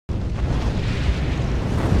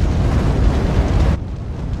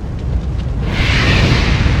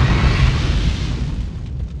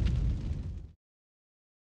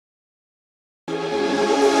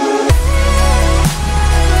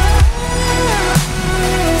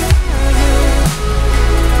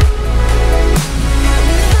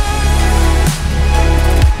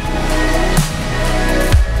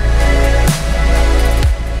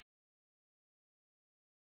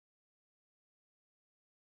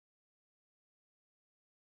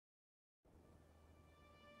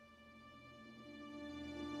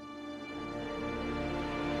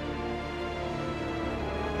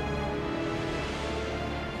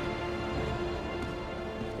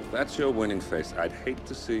that's your winning face, I'd hate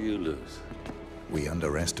to see you lose. We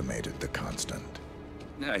underestimated the Constant.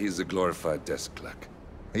 Yeah, he's a glorified desk clerk.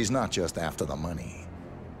 He's not just after the money.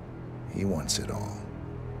 He wants it all.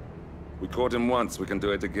 We caught him once, we can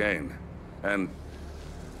do it again. And,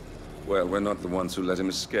 well, we're not the ones who let him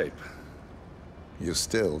escape. You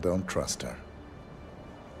still don't trust her.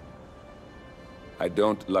 I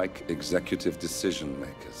don't like executive decision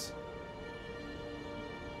makers.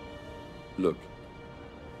 Look,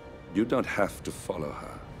 you don't have to follow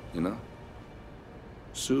her, you know?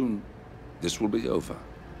 Soon, this will be over.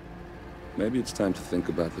 Maybe it's time to think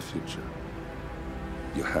about the future.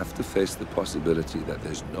 You have to face the possibility that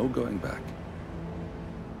there's no going back.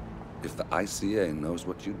 If the ICA knows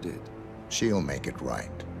what you did... She'll make it right.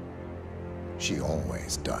 She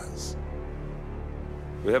always does.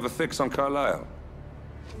 We have a fix on Carlisle.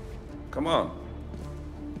 Come on.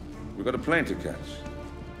 We've got a plane to catch.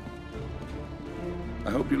 I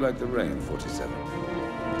hope you like the rain, 47.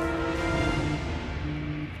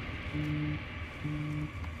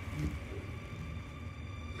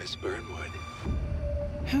 Miss Burnwood.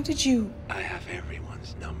 How did you... I have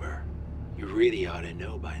everyone's number. You really ought to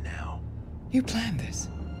know by now. You planned this?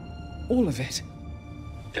 All of it?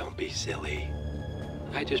 Don't be silly.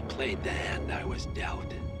 I just played the hand I was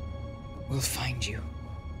dealt. We'll find you.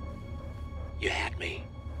 You had me.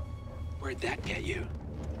 Where'd that get you?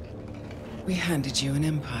 We handed you an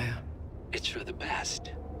empire. It's for the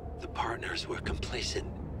best. The partners were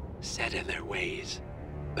complacent, set in their ways.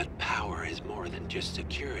 But power is more than just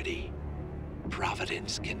security.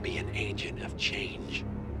 Providence can be an agent of change.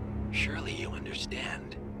 Surely you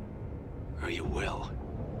understand. Or you will.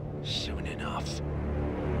 Soon enough.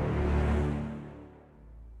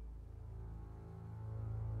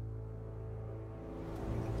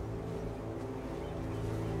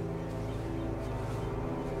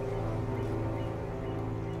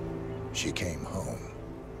 She came home.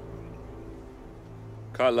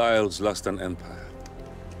 Carlisle's lost an empire.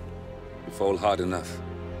 You fall hard enough,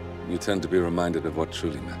 you tend to be reminded of what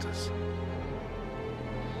truly matters.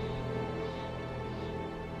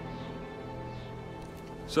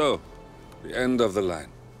 So, the end of the line.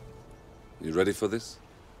 You ready for this?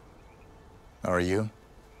 Are you?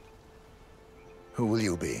 Who will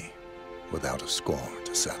you be, without a score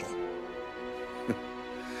to settle?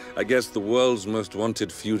 I guess the world's most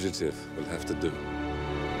wanted fugitive will have to do.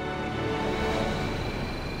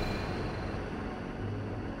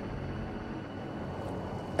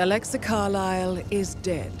 Alexa Carlisle is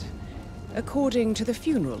dead. According to the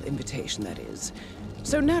funeral invitation, that is.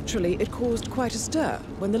 So naturally, it caused quite a stir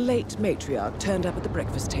when the late matriarch turned up at the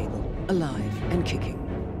breakfast table, alive and kicking.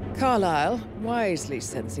 Carlisle, wisely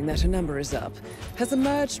sensing that her number is up, has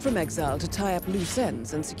emerged from exile to tie up loose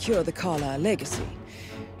ends and secure the Carlisle legacy.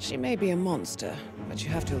 She may be a monster, but you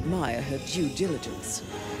have to admire her due diligence.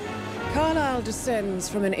 Carlisle descends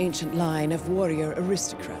from an ancient line of warrior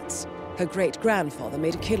aristocrats. Her great-grandfather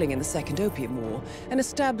made a killing in the Second Opium War and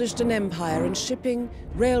established an empire in shipping,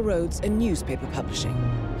 railroads, and newspaper publishing.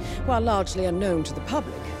 While largely unknown to the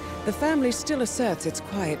public, the family still asserts its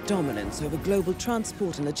quiet dominance over global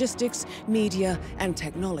transport and logistics, media, and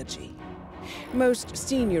technology. Most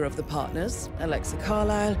senior of the partners, Alexa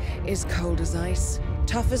Carlisle, is cold as ice,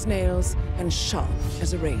 tough as nails, and sharp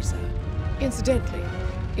as a razor. Incidentally,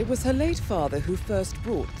 it was her late father who first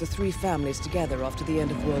brought the three families together after the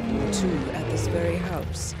end of World War II at this very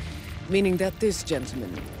house, meaning that this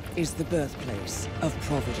gentleman is the birthplace of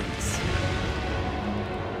Providence.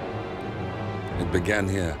 It began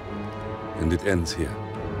here, and it ends here.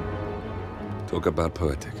 Talk about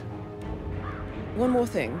poetic. One more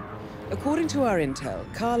thing. According to our intel,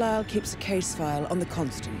 Carlisle keeps a case file on the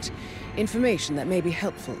Constant. Information that may be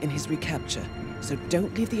helpful in his recapture, so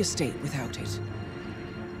don't leave the estate without it.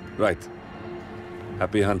 Right.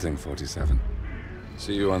 Happy hunting, 47.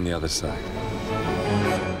 See you on the other side.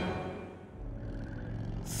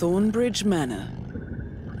 Thornbridge Manor.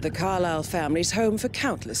 The Carlisle family's home for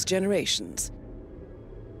countless generations.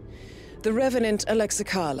 The Revenant Alexa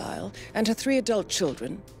Carlisle and her 3 adult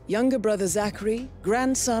children, younger brother Zachary,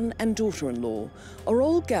 grandson, and daughter-in-law, are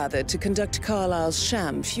all gathered to conduct Carlisle's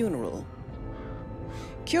sham funeral.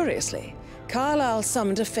 Curiously, Carlisle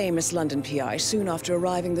summoned a famous London PI soon after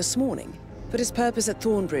arriving this morning, but his purpose at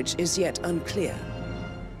Thornbridge is yet unclear.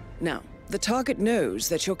 Now, the target knows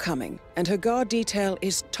that you're coming, and her guard detail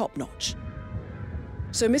is top-notch.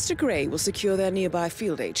 So Mr. Gray will secure their nearby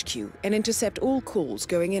field HQ and intercept all calls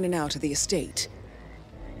going in and out of the estate.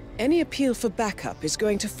 Any appeal for backup is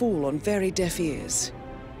going to fall on very deaf ears.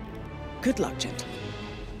 Good luck, gentlemen.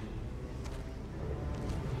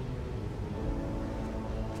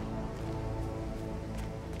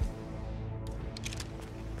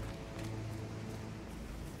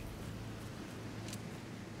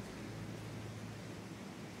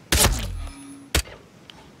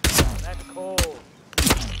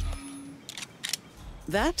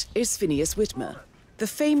 That is Phineas Whitmer, the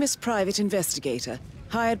famous private investigator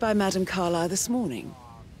hired by Madame Carlyle this morning.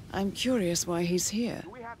 I'm curious why he's here. Do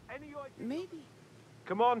we have any idea? Maybe.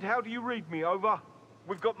 Command, how do you read me? Over.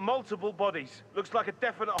 We've got multiple bodies. Looks like a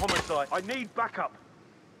definite homicide. I need backup.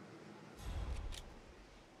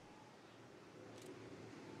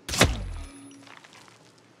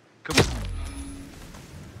 Come on.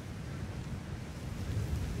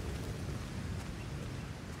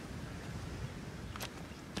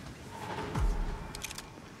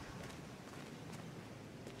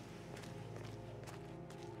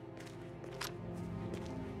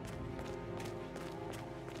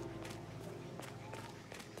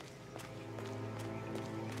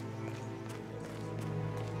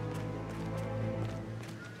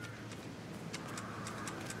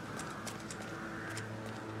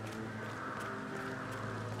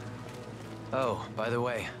 Oh, by the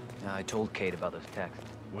way, I told Kate about those texts.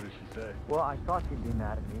 What did she say? Well, I thought she'd be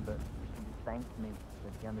mad at me, but she thanked me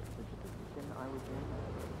that she understood the position I was in.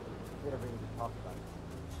 We had everything to talk about.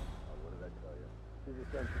 What did I tell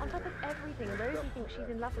you? On top of everything, Rosie thinks she's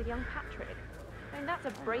in love with young Patrick. I mean, that's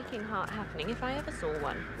a breaking heart happening if I ever saw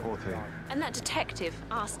one. Poor thing. And that detective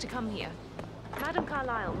asked to come here. Madame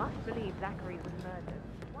Carlyle must believe Zachary was murdered.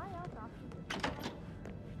 Why else ask him to...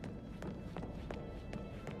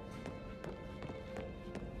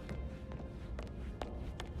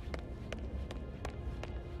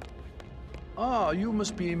 Ah, you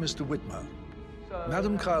must be Mr. Whitmer.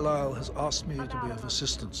 Madame Carlyle has asked me to be of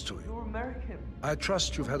assistance to you. You're American. I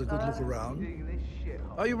trust you've had a good look around.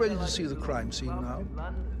 Are you ready to see the crime scene now?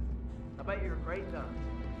 I bet you're a great dancer.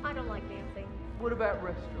 I don't like dancing. What about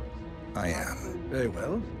restaurants? I am. Very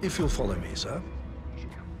well, if you'll follow me, sir. You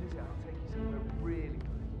should come visit. I'll take you somewhere really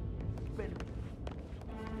good.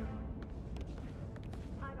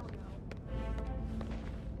 I don't know.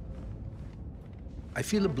 I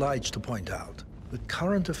feel obliged to point out that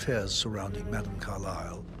current affairs surrounding Madame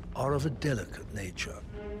Carlyle are of a delicate nature.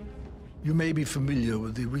 You may be familiar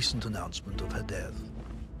with the recent announcement of her death.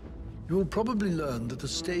 You will probably learn that a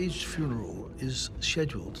staged funeral is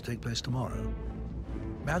scheduled to take place tomorrow.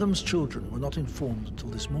 Madame's children were not informed until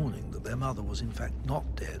this morning that their mother was in fact not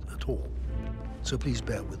dead at all. So please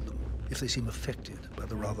bear with them if they seem affected by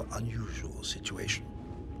the rather unusual situation.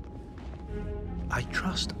 I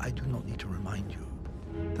trust I do not need to remind you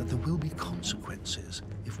that there will be consequences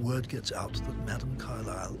if word gets out that Madame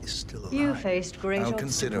Carlyle is still alive. You faced great I'll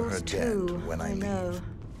consider her obstacles dead too, when I know. leave.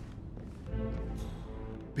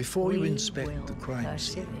 Before you We inspect the will crime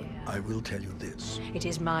scene, persevere. I will tell you this. It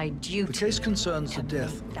is my duty. The case concerns the to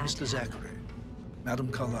death of make that Mr. happen. Zachary,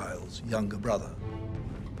 Madame Carlyle's younger brother.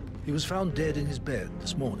 He was found dead in his bed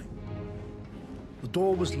this morning. The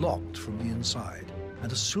door was locked from the inside,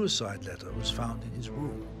 and a suicide letter was found in his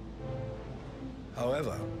room.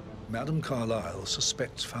 However, Madame Carlyle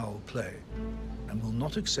suspects foul play and will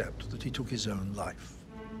not accept that he took his own life.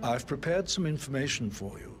 I've prepared some information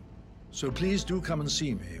for you, so please do come and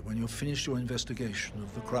see me when you've finished your investigation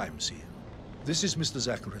of the crime scene. This is Mr.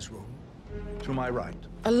 Zachary's room, to my right.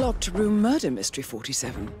 A locked room murder mystery,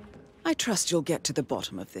 47. I trust you'll get to the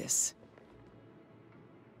bottom of this.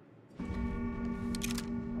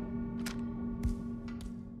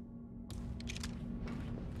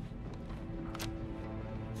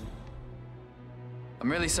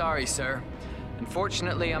 I'm really sorry, sir.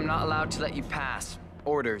 Unfortunately, I'm not allowed to let you pass.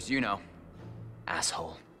 Orders, you know.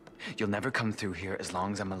 Asshole. You'll never come through here as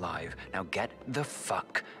long as I'm alive. Now get the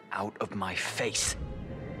fuck out of my face.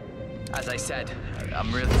 As I said,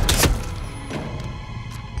 I'm really...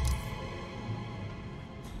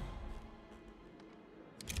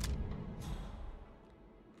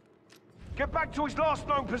 Get back to his last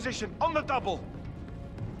known position, on the double.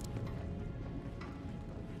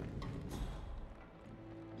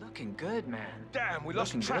 Looking good, man. Damn, we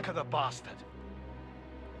lost Looking track good. of the bastard.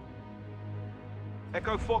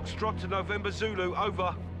 Echo Foxtrot to November Zulu,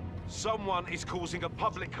 over. Someone is causing a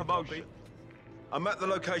public commotion. I'm at the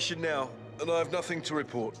location now, and I have nothing to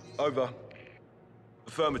report. Over.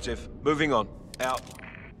 Affirmative. Moving on. Out.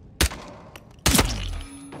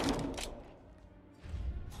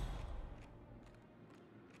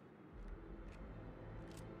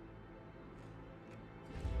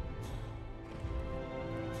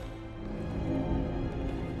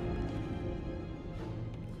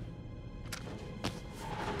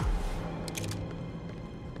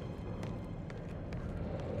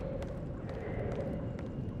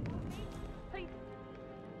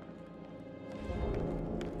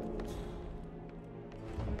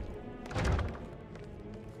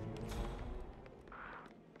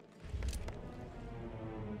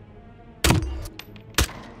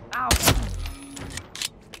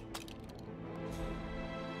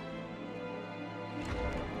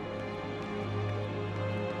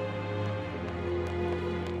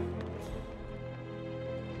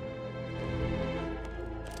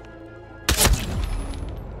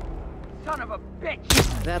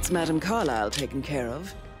 bitch! That's Madam Carlyle taken care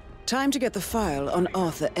of. Time to get the file on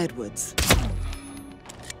Arthur Edwards.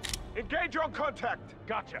 Engage on contact!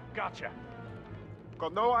 Gotcha, gotcha.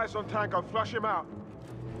 Got no eyes on Tango, flush him out.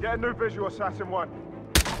 Get a new visual, Assassin 1.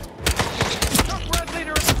 Chuck Red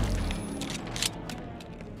Leader!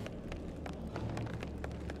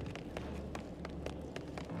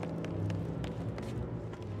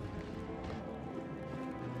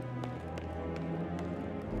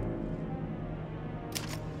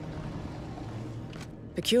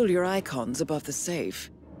 Peculiar icons above the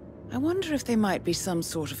safe. I wonder if they might be some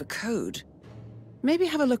sort of a code. Maybe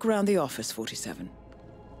have a look around the office, 47.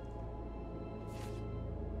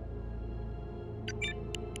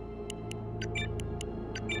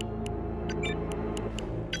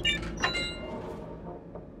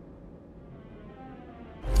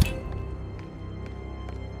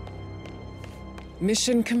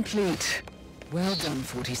 Mission complete. Well done,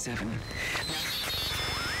 47.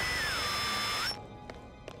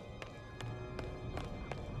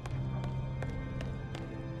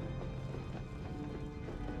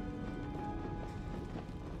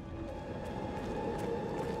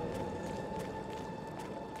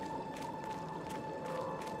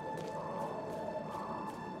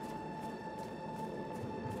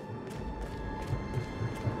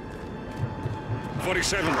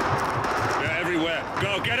 They're everywhere.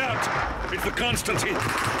 Go, get out! It's the Constantine!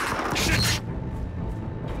 Shit!